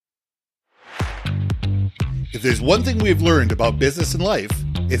If there's one thing we've learned about business and life,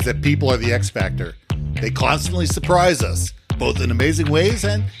 it's that people are the X factor. They constantly surprise us, both in amazing ways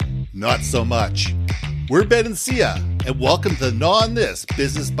and not so much. We're Ben and Sia, and welcome to the Gnaw on This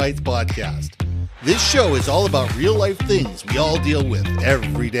Business Bites podcast. This show is all about real-life things we all deal with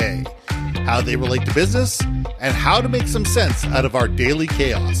every day, how they relate to business, and how to make some sense out of our daily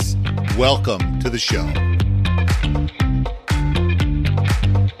chaos. Welcome to the show.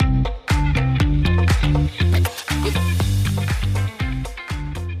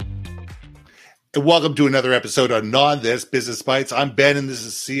 And welcome to another episode on Gnaw on This Business Bites. I'm Ben and this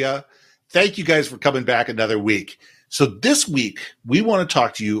is Sia. Thank you guys for coming back another week. So this week, we want to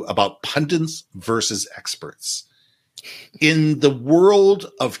talk to you about pundits versus experts. In the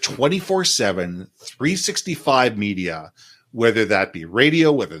world of 24/7, 365 media, whether that be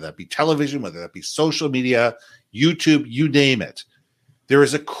radio, whether that be television, whether that be social media, YouTube, you name it, there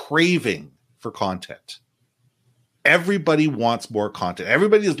is a craving for content. Everybody wants more content.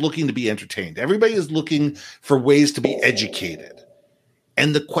 Everybody is looking to be entertained. Everybody is looking for ways to be educated.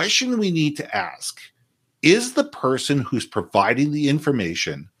 And the question we need to ask, is the person who's providing the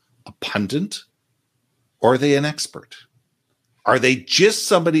information a pundit or are they an expert? Are they just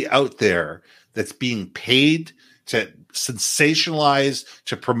somebody out there that's being paid to sensationalize,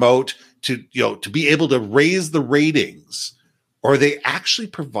 to promote, to be able to raise the ratings? Or are they actually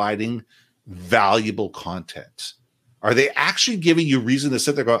providing valuable content? Are they actually giving you reason to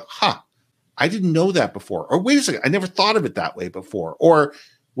sit there and go, I didn't know that before. Or wait a second, I never thought of it that way before. Or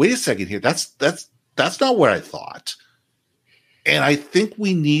wait a second here, that's not what I thought. And I think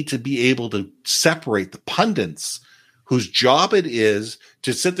we need to be able to separate the pundits whose job it is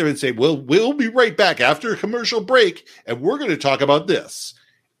to sit there and say, well, we'll be right back after a commercial break, and we're going to talk about this,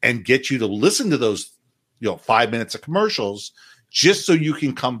 and get you to listen to those 5 minutes of commercials just so you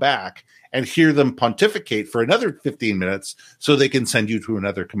can come back and hear them pontificate for another 15 minutes so they can send you to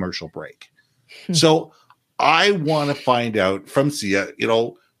another commercial break. So I want to find out from Sia,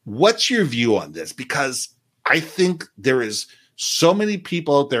 what's your view on this? Because I think there is so many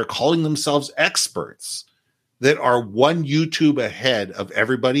people out there calling themselves experts that are one YouTube ahead of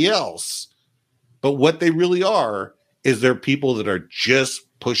everybody else. But what they really are is they're people that are just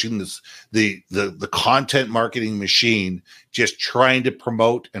pushing the content marketing machine, just trying to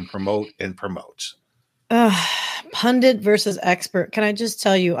promote and promote and promote. Pundit versus expert. Can I just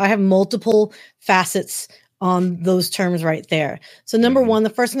tell you, I have multiple facets on those terms right there. So number one, the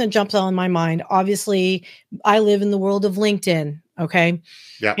first thing that jumps out in my mind, obviously, I live in the world of LinkedIn. Okay.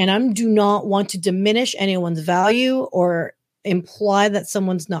 Yeah. And I do not want to diminish anyone's value or imply that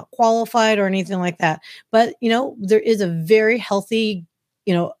someone's not qualified or anything like that. But, there is a very healthy,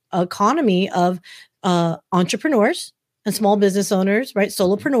 economy of entrepreneurs and small business owners, right?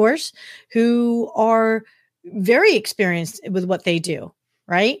 Solopreneurs who are very experienced with what they do.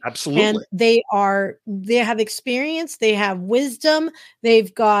 Right. Absolutely. And they have experience, they have wisdom,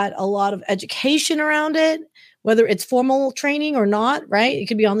 they've got a lot of education around it, whether it's formal training or not. Right. It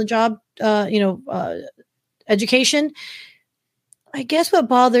could be on the job, education. I guess what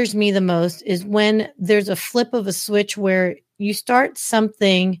bothers me the most is when there's a flip of a switch where you start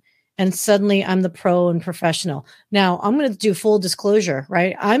something and suddenly I'm the pro and professional. Now I'm going to do full disclosure,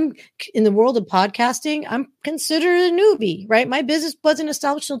 right? I'm in the world of podcasting. I'm considered a newbie, right? My business wasn't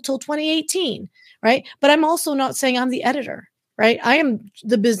established until 2018, right? But I'm also not saying I'm the editor, right? I am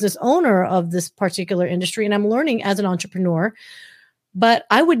the business owner of this particular industry and I'm learning as an entrepreneur, but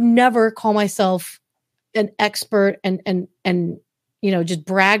I would never call myself an expert and just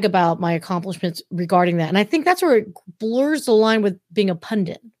brag about my accomplishments regarding that. And I think that's where it blurs the line with being a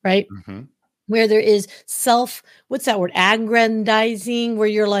pundit, right? Mm-hmm. Where there is aggrandizing, where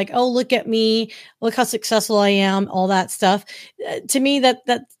you're like, oh, look at me, look how successful I am, all that stuff. To me,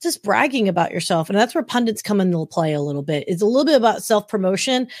 that's just bragging about yourself. And that's where pundits come into play a little bit. It's a little bit about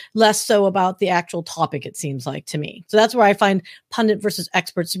self-promotion, less so about the actual topic, it seems like to me. So that's where I find pundit versus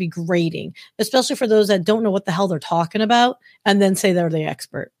experts to be grading, especially for those that don't know what the hell they're talking about and then say they're the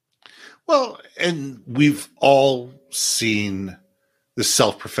expert. Well, and we've all seen the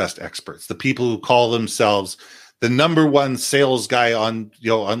self-professed experts, the people who call themselves the number one sales guy on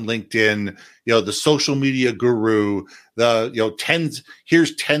LinkedIn, the social media guru,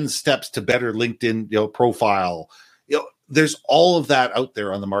 here's 10 steps to better LinkedIn, profile. There's all of that out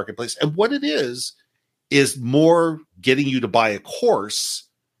there on the marketplace. And what it is more getting you to buy a course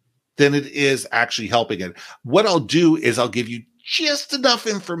than it is actually helping it. What I'll do is I'll give you just enough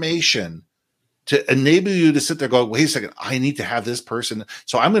information to enable you to sit there going, wait a second, I need to have this person.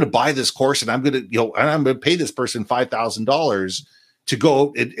 So I'm going to buy this course and I'm going to, and I'm going to pay this person $5,000 to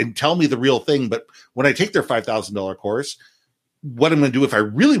go and tell me the real thing. But when I take their $5,000 course, what I'm going to do if I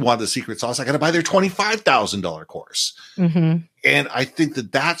really want the secret sauce, I got to buy their $25,000 course. Mm-hmm. And I think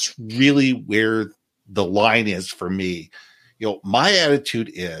that that's really where the line is for me. My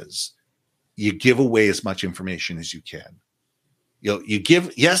attitude is you give away as much information as you can. You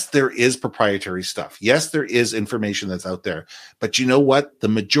give, yes, there is proprietary stuff. Yes, there is information that's out there. But you know what? The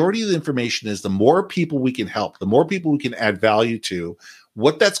majority of the information is the more people we can help, the more people we can add value to.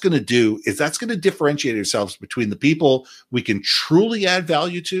 What that's going to do is that's going to differentiate ourselves between the people we can truly add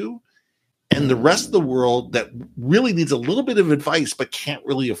value to and the rest of the world that really needs a little bit of advice but can't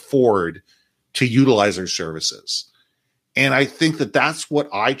really afford to utilize our services. And I think that that's what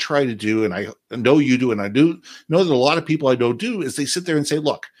I try to do. And I know you do. And I do know that a lot of people I know do is they sit there and say,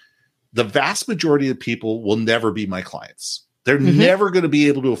 look, the vast majority of people will never be my clients. They're never going to be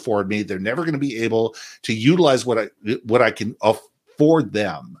able to afford me. They're never going to be able to utilize what I can afford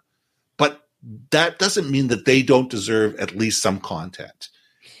them. But that doesn't mean that they don't deserve at least some content.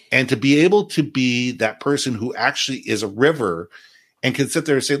 And to be able to be that person who actually is a river and can sit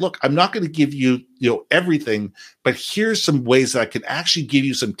there and say, look, I'm not going to give you, everything, but here's some ways that I can actually give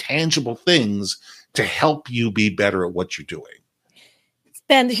you some tangible things to help you be better at what you're doing.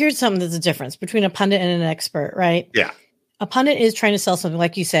 Ben, here's something that's a difference between a pundit and an expert, right? Yeah. A pundit is trying to sell something,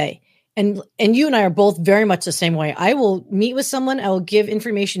 like you say. And you and I are both very much the same way. I will meet with someone. I will give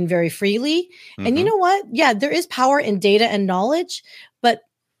information very freely. Mm-hmm. And you know what? Yeah, there is power in data and knowledge, but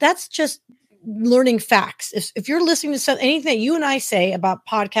that's just learning facts. If you're listening to anything that you and I say about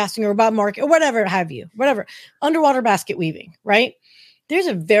podcasting or about market or whatever have you, whatever, underwater basket weaving, right? There's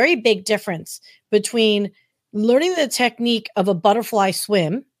a very big difference between learning the technique of a butterfly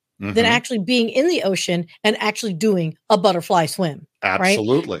swim than actually being in the ocean and actually doing a butterfly swim.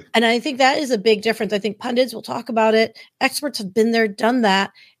 Absolutely. Right? And I think that is a big difference. I think pundits will talk about it. Experts have been there, done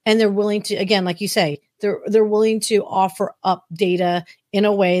that. And they're willing to, again, like you say, they're willing to offer up data in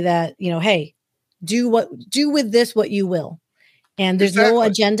a way that, hey, do with this what you will. And there's no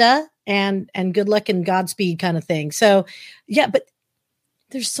agenda and good luck and Godspeed kind of thing. So yeah, but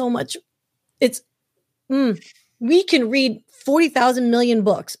there's so much. We can read 40,000 million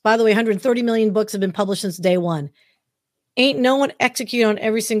books. By the way, 130 million books have been published since day one. Ain't no one execute on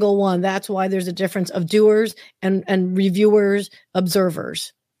every single one. That's why there's a difference of doers and reviewers,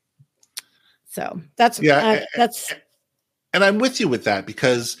 observers. So that's. And I'm with you with that,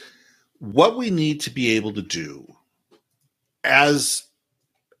 because what we need to be able to do as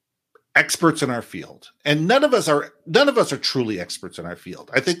experts in our field, and none of us are truly experts in our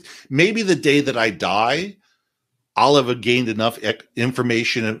field. I think maybe the day that I die, I'll have gained enough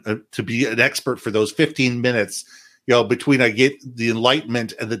information to be an expert for those 15 minutes, between I get the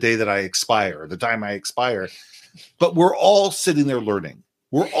enlightenment and the day that I expire, the time I expire. But we're all sitting there learning.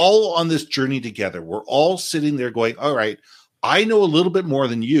 We're all on this journey together. We're all sitting there going, all right, I know a little bit more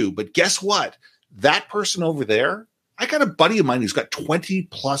than you, but guess what? That person over there, I got a buddy of mine who's got 20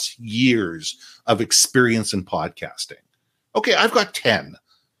 plus years of experience in podcasting. Okay, I've got 10.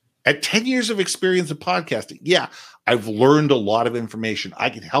 At 10 years of experience in podcasting, yeah, I've learned a lot of information. I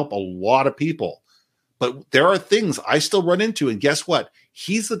can help a lot of people. But there are things I still run into, and guess what?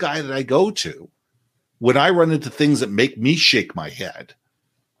 He's the guy that I go to when I run into things that make me shake my head.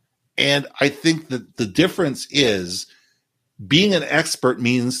 And I think that the difference is being an expert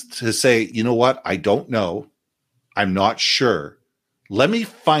means to say, you know what? I don't know. I'm not sure. Let me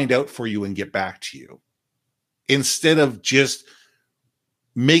find out for you and get back to you. Instead of just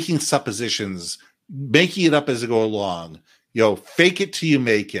making suppositions, making it up as I go along, fake it till you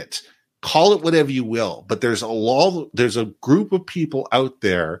make it, call it whatever you will. But there's a group of people out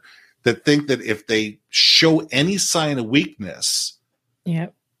there that think that if they show any sign of weakness,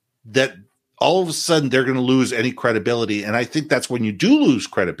 that all of a sudden they're going to lose any credibility. And I think that's when you do lose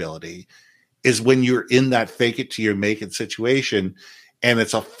credibility, is when you're in that fake it till you make it situation. And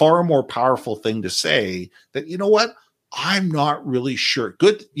it's a far more powerful thing to say that, you know what? I'm not really sure.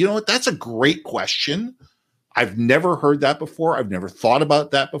 Good. You know what? That's a great question. I've never heard that before. I've never thought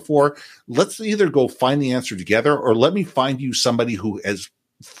about that before. Let's either go find the answer together, or let me find you somebody who is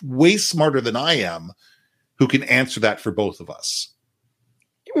way smarter than I am, who can answer that for both of us.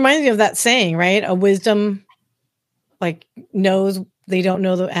 It reminds me of that saying, right? A wisdom knows they don't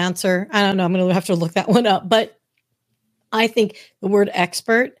know the answer. I don't know. I'm going to have to look that one up. But I think the word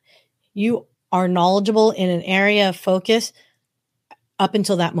expert, you are knowledgeable in an area of focus up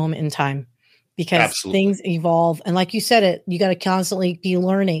until that moment in time, because things evolve. And like you said it, you got to constantly be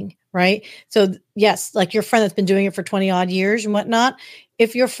learning, right? So yes, like your friend that's been doing it for 20 odd years and whatnot,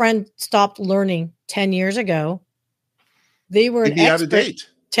 if your friend stopped learning 10 years ago, they were an Maybe out of expert date.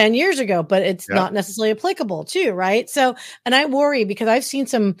 10 years ago, but it's not necessarily applicable too, right? So, and I worry because I've seen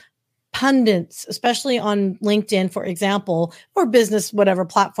some pundits, especially on LinkedIn, for example, or business, whatever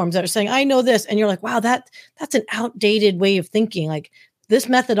platforms that are saying, I know this. And you're like, wow, that's an outdated way of thinking. Like this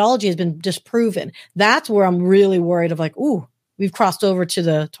methodology has been disproven. That's where I'm really worried of like, ooh, we've crossed over to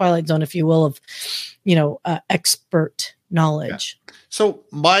the twilight zone, if you will, of, expert knowledge. Yeah. So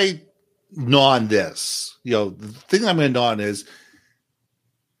my on this, the thing I'm going to on is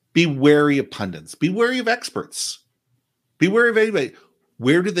be wary of pundits, be wary of experts, be wary of anybody.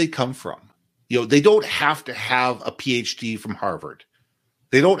 Where do they come from? They don't have to have a PhD from Harvard.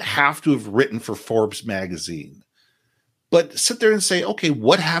 They don't have to have written for Forbes magazine. But sit there and say, okay,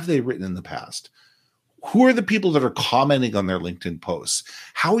 what have they written in the past? Who are the people that are commenting on their LinkedIn posts?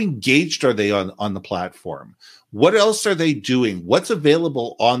 How engaged are they on the platform? What else are they doing? What's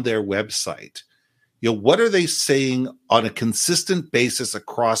available on their website? What are they saying on a consistent basis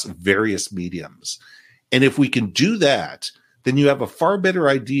across various mediums? And if we can do that, then you have a far better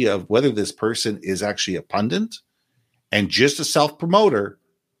idea of whether this person is actually a pundit and just a self-promoter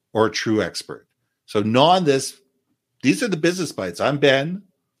or a true expert. So on this, these are the Business Bites. I'm Ben.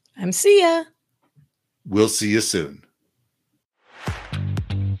 I'm Sia. We'll see you soon.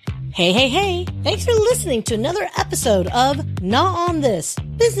 Hey. Thanks for listening to another episode of Not On This,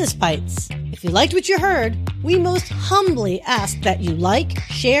 Business Bites. If you liked what you heard, we most humbly ask that you like,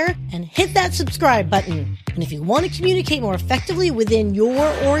 share, and hit that subscribe button. And if you want to communicate more effectively within your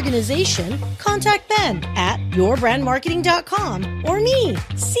organization, contact Ben at yourbrandmarketing.com or me,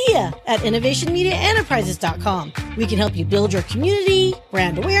 Sia, at innovationmediaenterprises.com. We can help you build your community,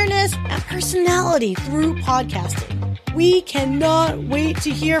 brand awareness, and personality through podcasting. We cannot wait to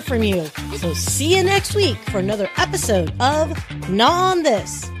hear from you. So see you next week for another episode of Not On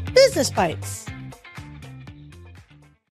This, Business Bites.